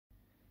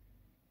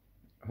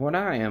what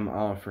I am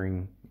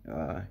offering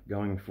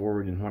going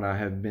forward, and what I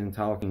have been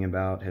talking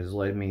about has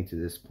led me to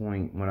this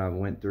point. What I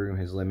went through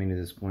has led me to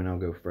this point. I'll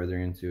go further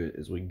into it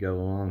as we go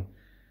along.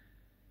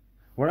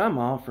 What I'm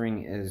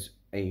offering is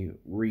a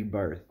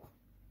rebirth,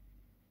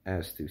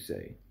 as to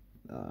say.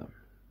 Uh,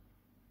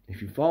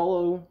 if you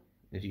follow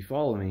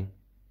me,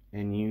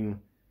 and you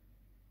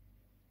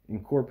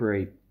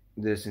incorporate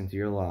this into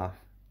your life,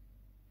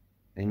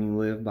 and you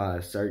live by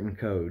a certain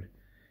code,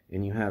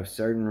 and you have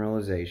certain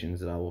realizations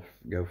that I will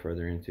go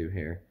further into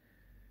here,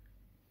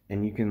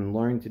 and you can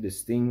learn to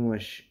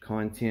distinguish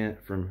content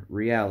from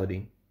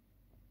reality,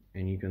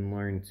 and you can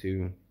learn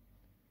to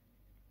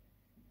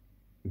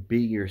be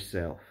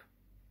yourself.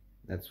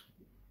 That's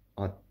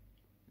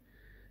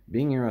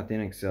being your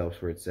authentic self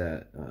is where it's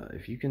at.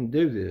 If you can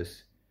do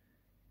this,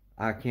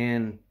 I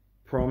can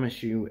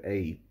promise you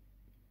a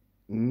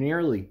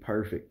nearly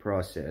perfect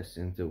process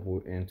into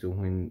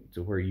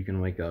where you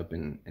can wake up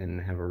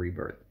and have a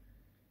rebirth.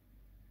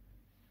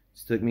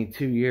 It's took me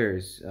 2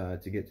 years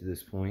to get to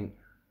this point.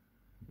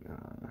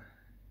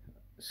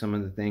 Some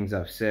of the things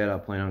I've said, I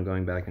plan on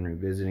going back and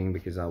revisiting,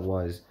 because I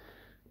was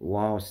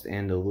lost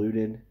and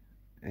deluded,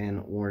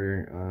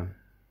 or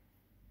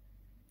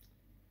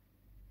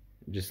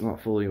just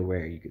not fully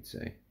aware, you could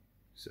say.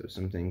 So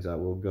some things I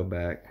will go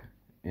back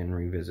and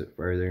revisit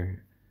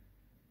further.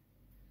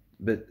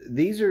 But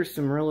these are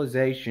some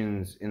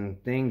realizations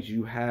and things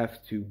you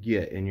have to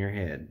get in your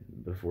head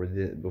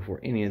before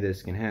any of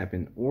this can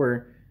happen.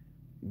 Or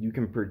you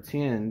can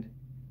pretend,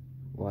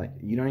 like,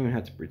 you don't even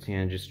have to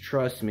pretend. Just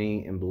trust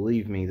me and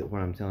believe me that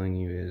what I'm telling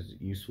you is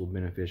useful,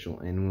 beneficial,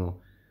 and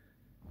will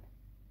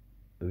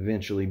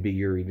eventually be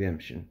your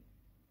redemption,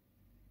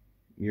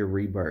 your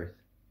rebirth.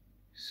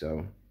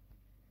 So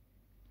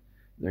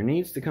there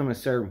needs to come a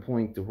certain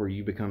point to where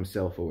you become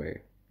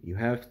self-aware. You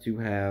have to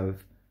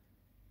have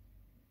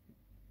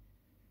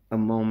a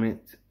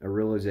moment, a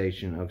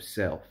realization of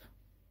self.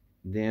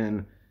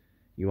 Then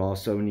you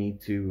also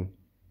need to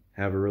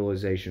have a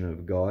realization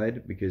of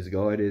God, because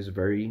God is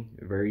very,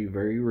 very,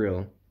 very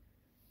real.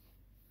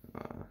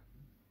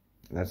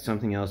 That's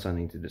something else I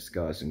need to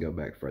discuss and go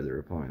back further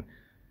upon.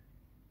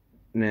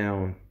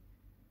 Now,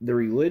 the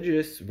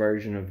religious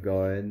version of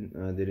God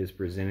that is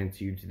presented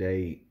to you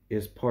today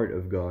is part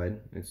of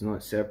God. It's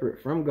not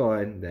separate from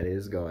God. That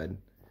is God.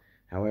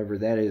 However,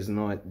 that is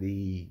not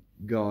the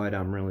God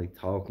I'm really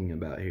talking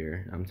about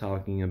here. I'm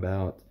talking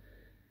about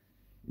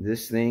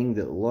this thing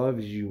that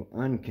loves you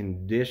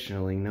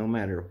unconditionally no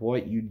matter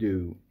what you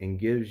do, and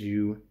gives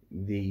you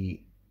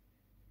the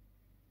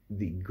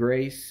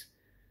grace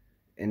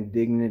and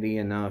dignity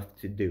enough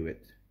to do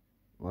it.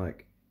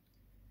 Like,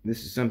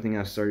 this is something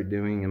I started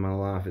doing, and my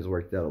life has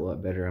worked out a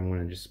lot better. I'm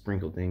going to just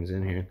sprinkle things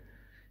in here.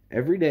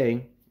 Every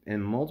day,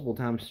 and multiple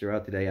times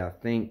throughout the day, I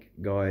thank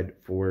God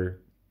for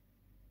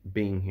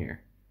being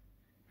here,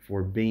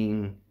 for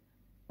being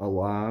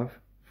alive,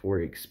 for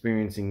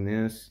experiencing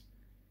this,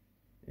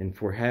 and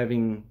for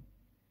having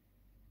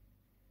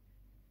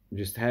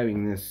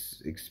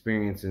this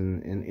experience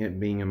and it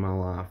being in my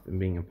life and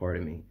being a part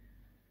of me.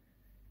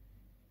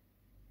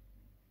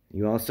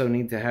 You also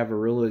need to have a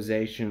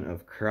realization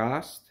of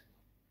Christ,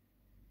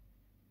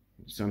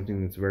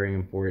 something that's very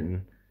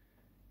important.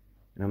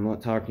 And I'm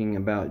not talking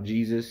about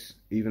Jesus,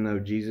 even though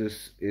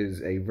Jesus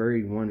is a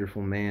very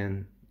wonderful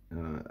man,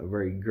 a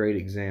very great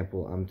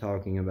example. I'm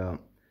talking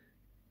about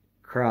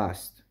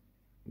Christ.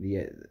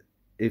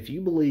 If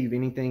you believe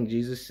anything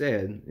Jesus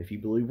said, if you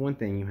believe one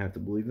thing, you have to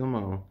believe them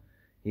all.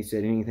 He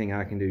said, anything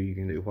I can do, you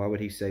can do. Why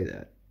would he say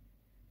that?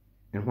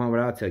 And why would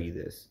I tell you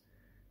this?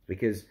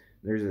 Because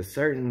there's a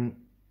certain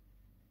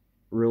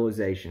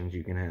realizations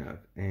you can have,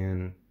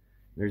 and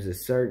there's a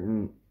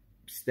certain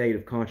state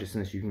of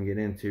consciousness you can get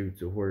into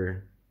to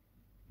where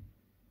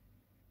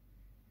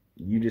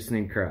you just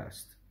need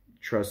Christ.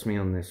 Trust me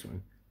on this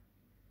one.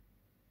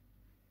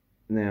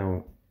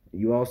 Now,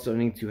 you also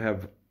need to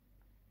have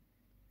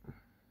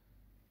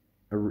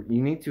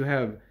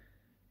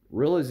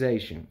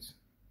realizations,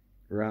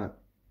 right?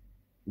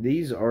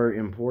 These are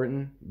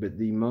important, but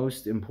the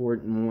most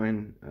important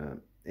one,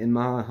 in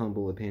my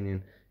humble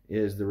opinion,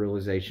 is the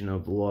realization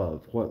of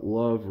love. What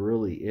love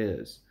really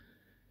is.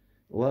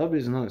 Love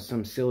is not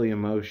some silly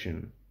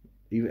emotion.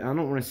 I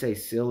don't want to say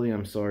silly.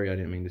 I'm sorry, I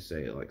didn't mean to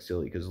say it like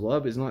silly, because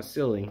love is not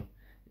silly,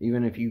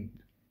 even if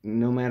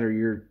no matter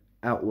your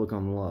outlook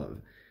on love.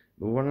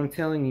 But what I'm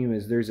telling you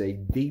is there's a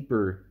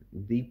deeper,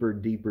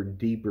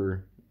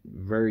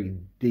 very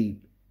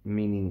deep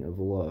meaning of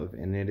love,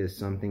 and it is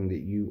something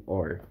that you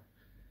are.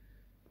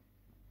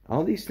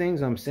 All these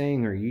things I'm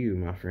saying are you,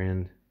 my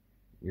friend.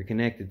 You're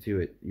connected to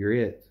it. You're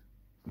it.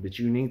 But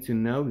you need to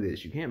know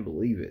this. You can't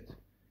believe it.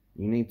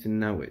 You need to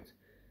know it.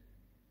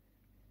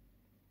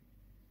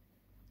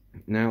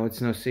 Now, it's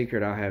no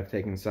secret I have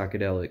taken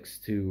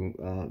psychedelics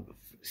to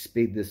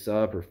speed this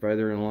up or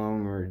further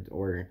along,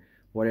 or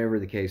whatever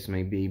the case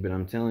may be, but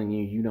I'm telling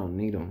you, you don't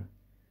need them.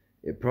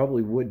 It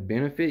probably would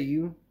benefit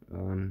you,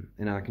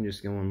 and I can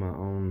just go on my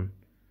own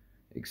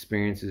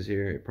experiences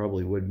here. It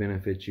probably would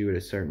benefit you at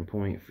a certain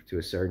point to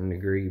a certain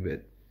degree,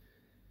 but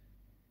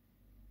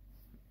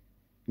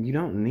You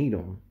don't need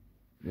them.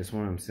 That's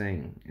what I'm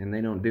saying. And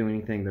they don't do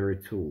anything. They're a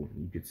tool,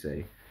 you could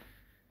say.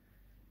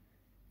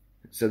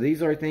 So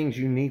these are things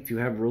you need to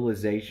have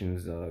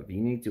realizations of.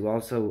 You need to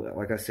also,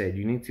 like I said,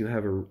 you need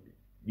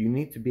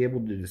to be able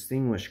to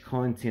distinguish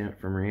content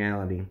from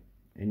reality.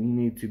 And you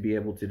need to be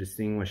able to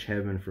distinguish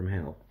heaven from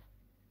hell.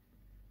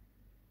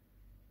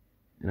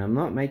 And I'm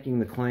not making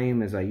the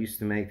claim as I used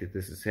to make that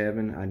this is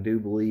heaven. I do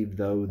believe,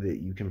 though,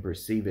 that you can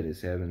perceive it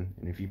as heaven.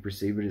 And if you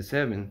perceive it as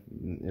heaven,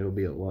 it'll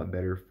be a lot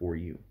better for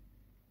you.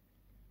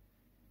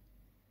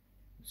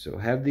 So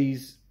have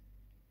these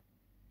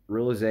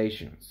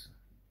realizations.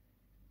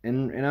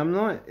 And I'm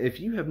not, if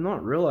you have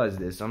not realized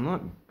this, I'm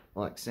not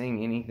like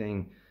saying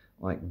anything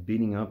like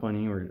beating up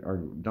on you or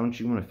don't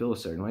you want to feel a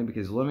certain way,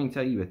 because let me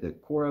tell you, at the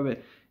core of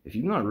it, if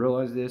you've not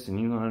realized this and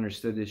you've not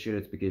understood this shit,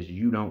 it's because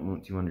you don't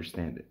want to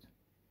understand it.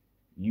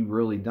 You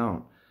really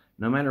don't.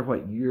 No matter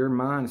what your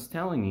mind's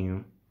telling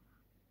you,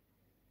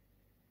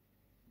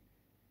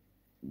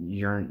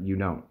 you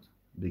don't.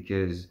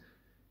 Because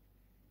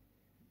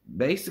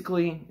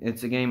basically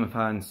it's a game of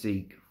hide and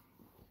seek.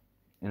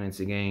 And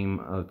it's a game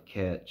of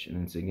catch.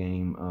 And it's a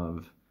game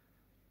of...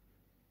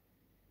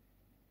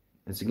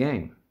 It's a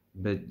game.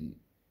 But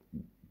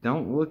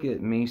don't look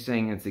at me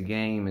saying it's a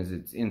game as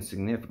it's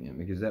insignificant,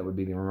 because that would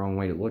be the wrong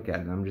way to look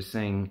at it. I'm just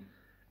saying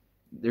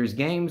there's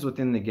games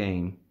within the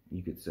game,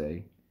 you could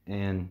say.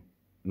 And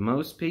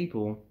most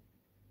people...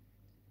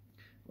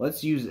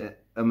 Let's use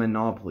a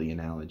Monopoly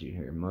analogy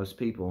here. Most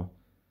people...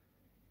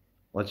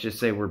 Let's just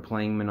say we're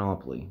playing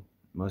Monopoly.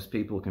 Most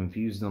people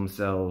confuse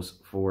themselves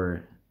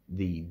for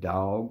the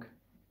dog,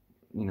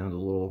 you know, the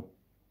little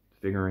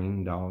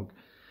figurine dog.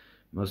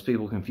 Most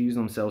people confuse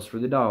themselves for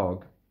the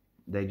dog.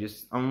 They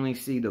just only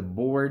see the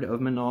board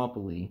of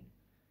Monopoly,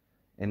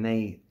 and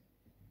they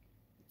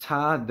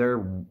tie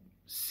their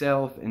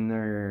self and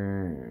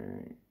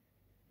their...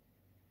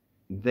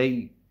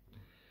 They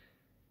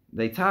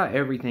tie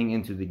everything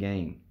into the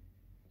game,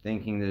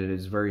 thinking that it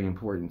is very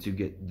important to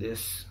get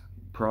this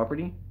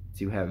property,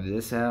 to have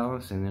this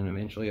house, and then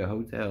eventually a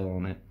hotel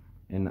on it,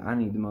 and I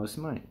need the most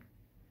money.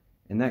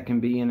 And that can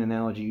be an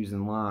analogy used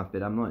in life,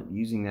 but I'm not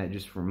using that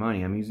just for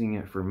money. I'm using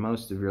it for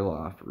most of your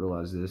life.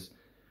 Realize this.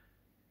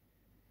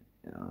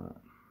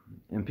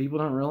 And people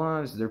don't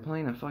realize they're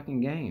playing a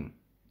fucking game.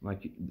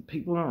 Like,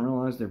 people don't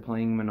realize they're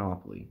playing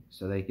Monopoly.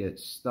 So they get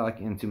stuck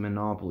into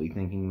Monopoly,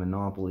 thinking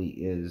Monopoly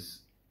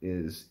is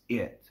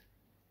it.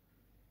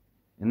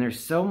 And there's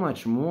so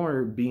much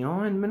more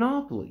beyond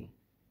Monopoly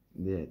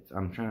that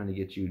I'm trying to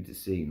get you to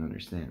see and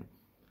understand.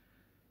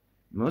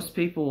 Most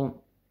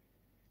people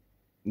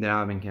that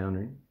I've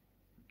encountered,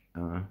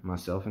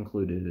 myself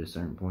included at a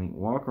certain point,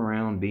 walk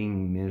around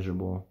being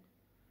miserable,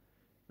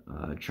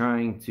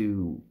 trying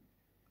to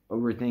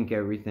overthink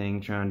everything,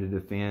 trying to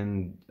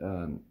defend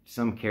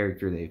some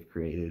character they've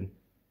created.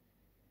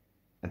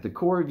 At the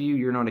core of you,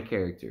 you're not a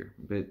character,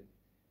 but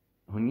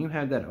when you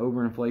have that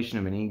overinflation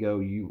of an ego,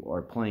 you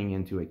are playing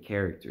into a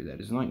character that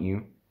is not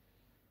you.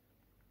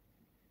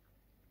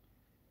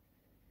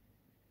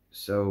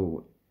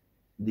 So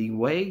the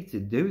way to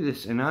do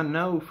this, and I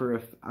know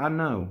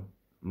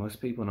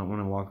most people don't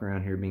want to walk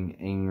around here being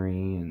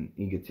angry and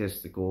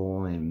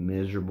egotistical and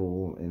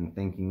miserable and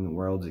thinking the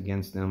world's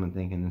against them and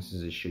thinking this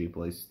is a shitty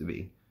place to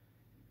be.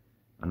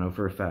 I know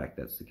for a fact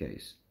that's the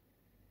case.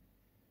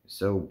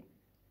 So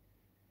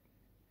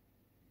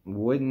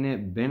wouldn't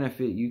it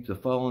benefit you to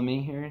follow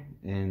me here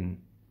and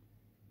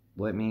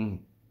let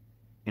me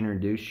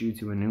introduce you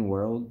to a new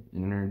world,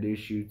 and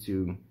introduce you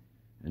to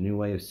a new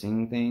way of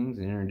seeing things,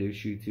 and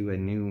introduce you to a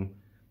new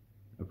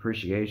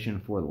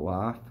appreciation for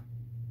life,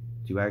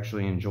 to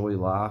actually enjoy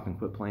life and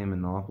quit playing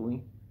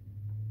Monopoly?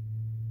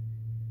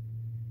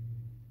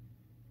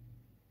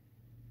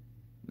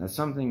 That's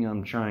something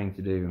I'm trying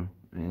to do.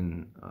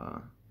 And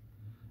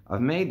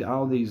I've made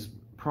all these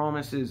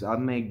promises. I've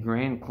made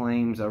grand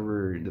claims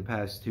over the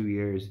past 2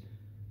 years,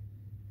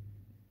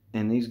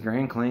 and these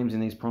grand claims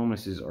and these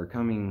promises are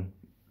coming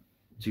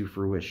to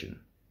fruition.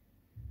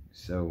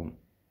 So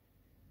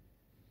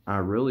I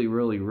really,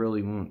 really,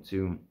 really want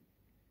to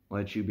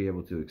let you be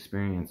able to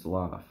experience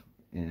life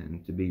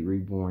and to be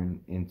reborn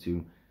and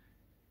to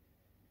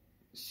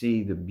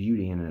see the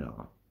beauty in it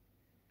all.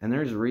 And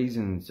there's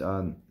reasons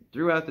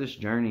throughout this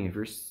journey.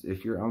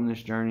 If you're on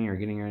this journey or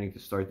getting ready to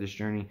start this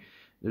journey,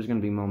 there's going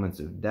to be moments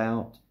of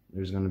doubt.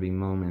 There's going to be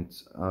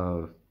moments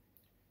of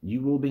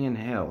you will be in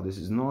hell. This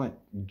is not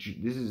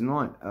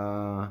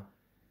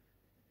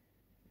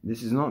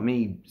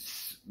me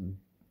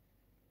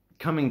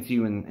coming to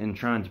you and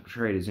trying to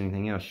portray it as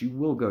anything else. You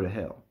will go to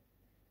hell.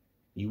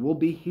 You will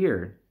be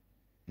here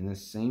in the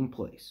same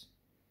place,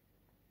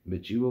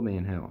 but you will be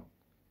in hell,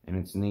 and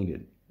it's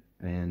needed.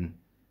 And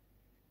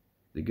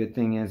the good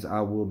thing is, I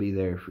will be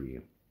there for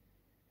you.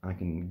 I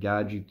can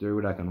guide you through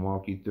it. I can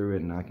walk you through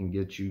it, and I can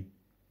get you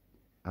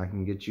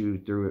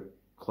through it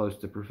close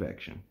to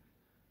perfection.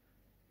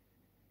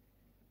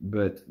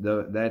 But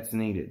that's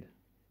needed.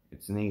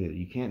 It's needed.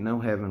 You can't know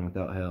heaven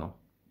without hell.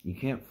 You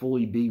can't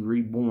fully be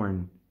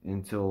reborn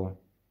until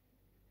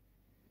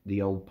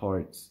the old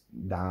parts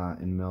die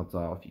and melt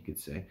off, you could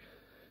say.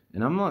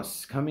 And I'm not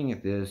coming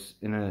at this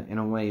in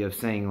a way of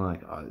saying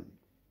like,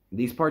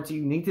 these parts of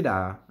you need to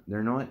die.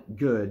 They're not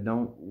good.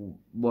 Don't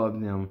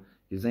love them,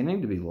 because they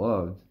need to be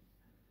loved.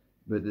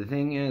 But the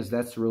thing is,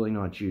 that's really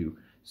not you.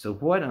 So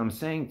what I'm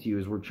saying to you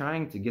is we're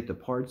trying to get the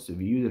parts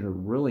of you that are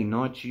really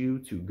not you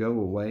to go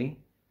away,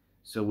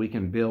 so we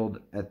can build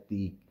at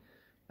the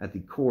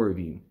core of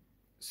you.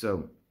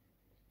 So,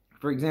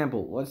 for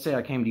example, let's say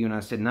I came to you and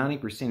I said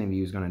 90% of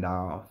you is going to die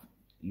off.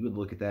 You would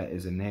look at that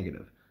as a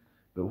negative.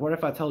 But what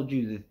if I told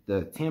you that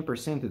the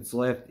 10% that's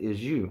left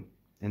is you,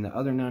 and the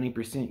other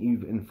 90%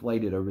 you've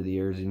inflated over the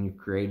years and you've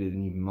created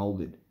and you've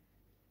molded?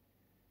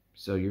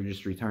 So you're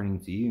just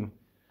returning to you.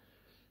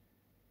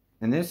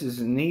 And this is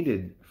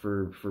needed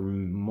for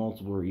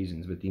multiple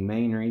reasons, but the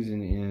main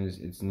reason is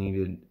it's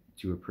needed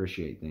to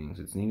appreciate things.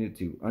 It's needed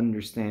to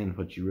understand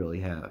what you really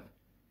have.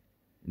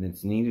 And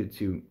it's needed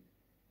to...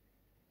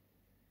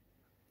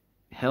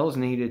 Hell's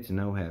needed to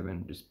know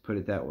heaven, just put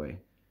it that way.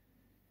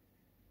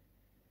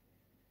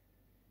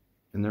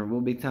 And there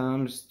will be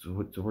times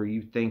to where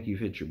you think you've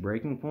hit your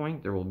breaking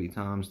point. There will be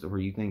times to where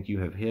you think you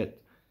have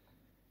hit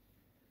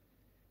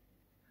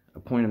a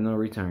point of no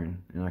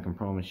return. And I can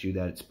promise you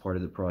that it's part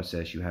of the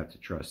process. You have to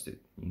trust it.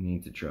 You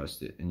need to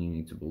trust it, and you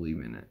need to believe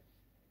in it.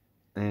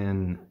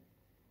 And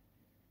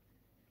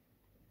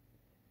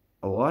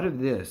a lot of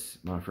this,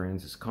 my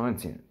friends, is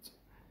content.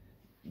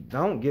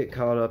 Don't get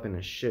caught up in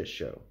a shit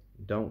show.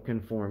 Don't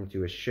conform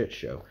to a shit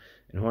show.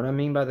 And what I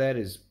mean by that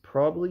is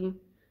probably...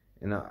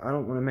 And I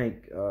don't want to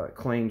make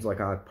claims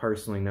like I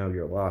personally know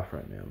your life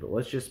right now, but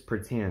let's just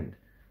pretend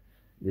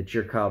that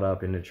you're caught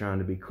up into trying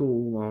to be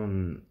cool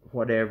on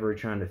whatever,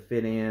 trying to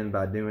fit in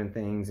by doing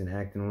things and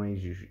acting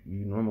ways you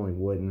normally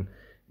wouldn't.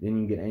 Then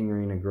you get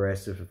angry and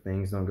aggressive if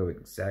things don't go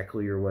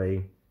exactly your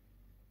way.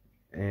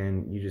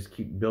 And you just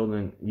keep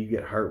building. You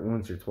get hurt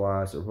once or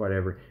twice or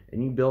whatever,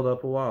 and you build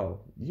up a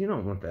wall. You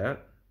don't want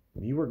that.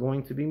 You are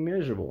going to be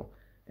miserable.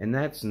 And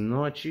that's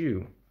not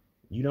you.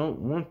 You don't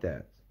want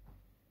that.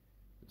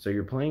 So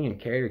you're playing a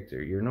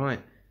character. You've not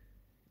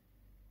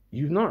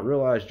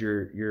realized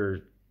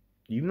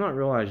you've not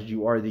realized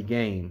you are the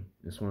game.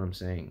 That's what I'm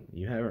saying.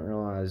 You haven't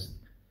realized,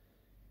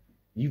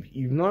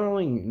 you've not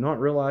only not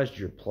realized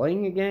you're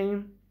playing a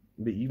game,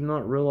 but you've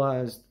not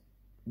realized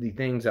the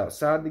things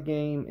outside the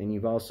game, and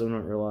you've also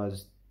not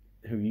realized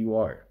who you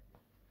are.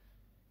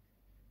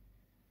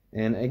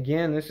 And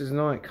again, this is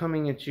not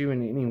coming at you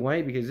in any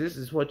way, because this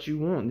is what you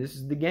want. This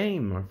is the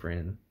game, my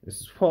friend.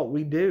 This is what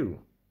we do.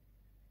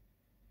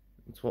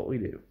 It's what we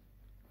do.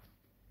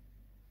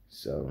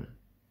 So,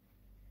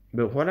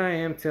 but what I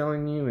am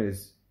telling you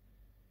is,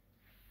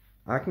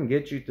 I can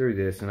get you through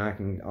this, and I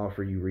can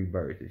offer you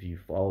rebirth if you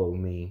follow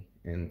me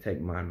and take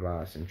my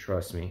advice and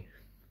trust me.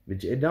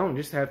 But it don't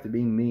just have to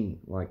be me.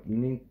 Like, you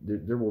need,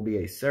 there will be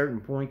a certain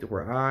point to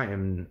where I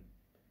am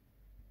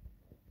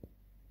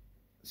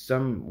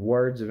some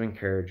words of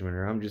encouragement,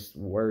 or I'm just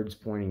words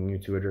pointing you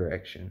to a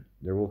direction.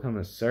 There will come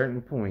a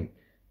certain point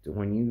to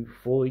when you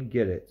fully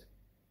get it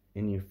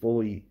and you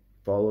fully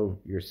follow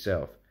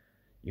yourself.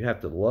 You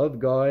have to love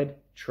God,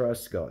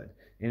 trust God.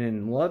 And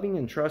in loving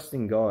and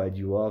trusting God,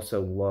 you will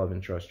also love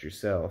and trust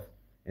yourself.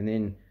 And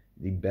then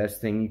the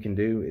best thing you can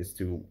do is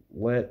to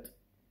let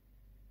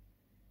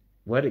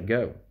it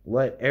go.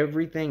 Let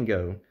everything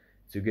go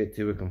to get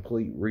to a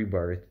complete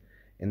rebirth.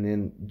 And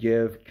then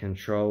give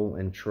control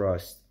and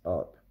trust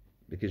up,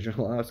 because your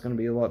life's going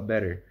to be a lot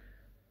better.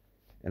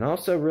 And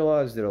also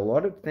realize that a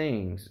lot of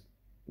things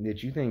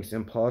that you think is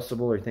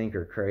impossible, or think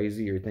are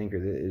crazy, or think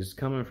that is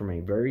coming from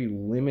a very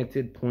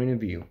limited point of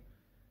view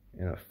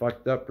and a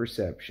fucked up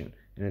perception.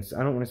 And it's,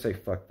 I don't want to say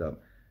fucked up,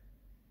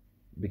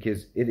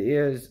 because it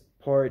is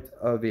part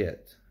of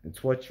it.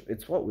 It's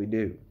what we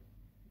do.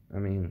 I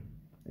mean,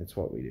 it's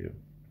what we do.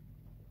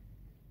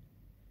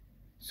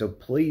 So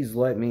please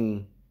let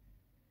me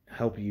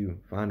help you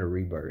find a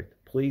rebirth.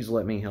 Please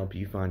let me help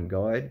you find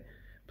God.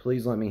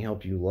 Please let me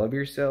help you love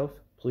yourself.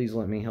 Please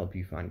let me help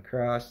you find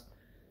Christ.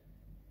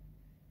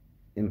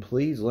 And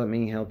please let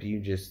me help you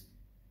just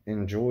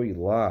enjoy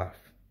life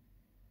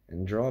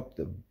and drop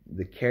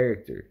the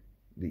character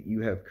that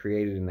you have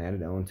created and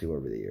added onto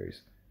over the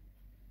years.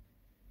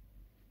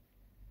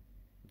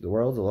 The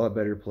world's a lot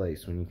better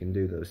place when you can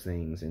do those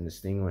things and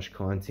distinguish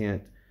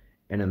content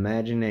and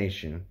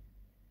imagination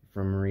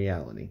from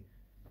reality.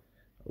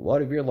 A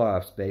lot of your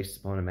life's based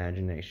upon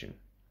imagination.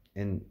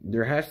 And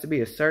there has to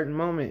be a certain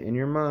moment in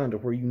your mind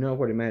where you know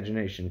what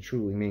imagination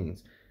truly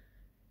means,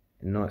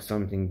 and not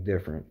something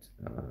different.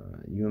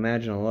 You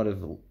imagine a lot of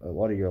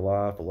your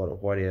life, a lot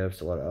of what ifs,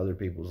 a lot of other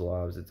people's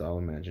lives. It's all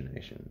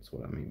imagination. That's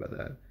what I mean by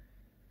that.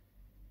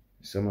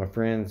 So my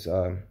friends,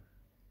 I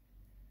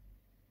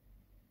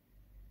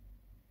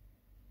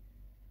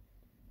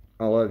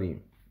love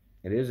you.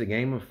 It is a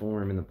game of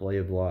form in the play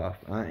of life.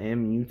 I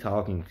am you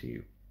talking to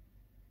you.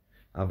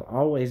 I've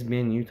always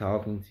been you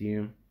talking to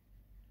you,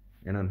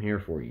 and I'm here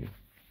for you.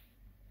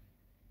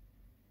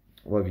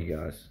 Love you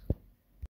guys.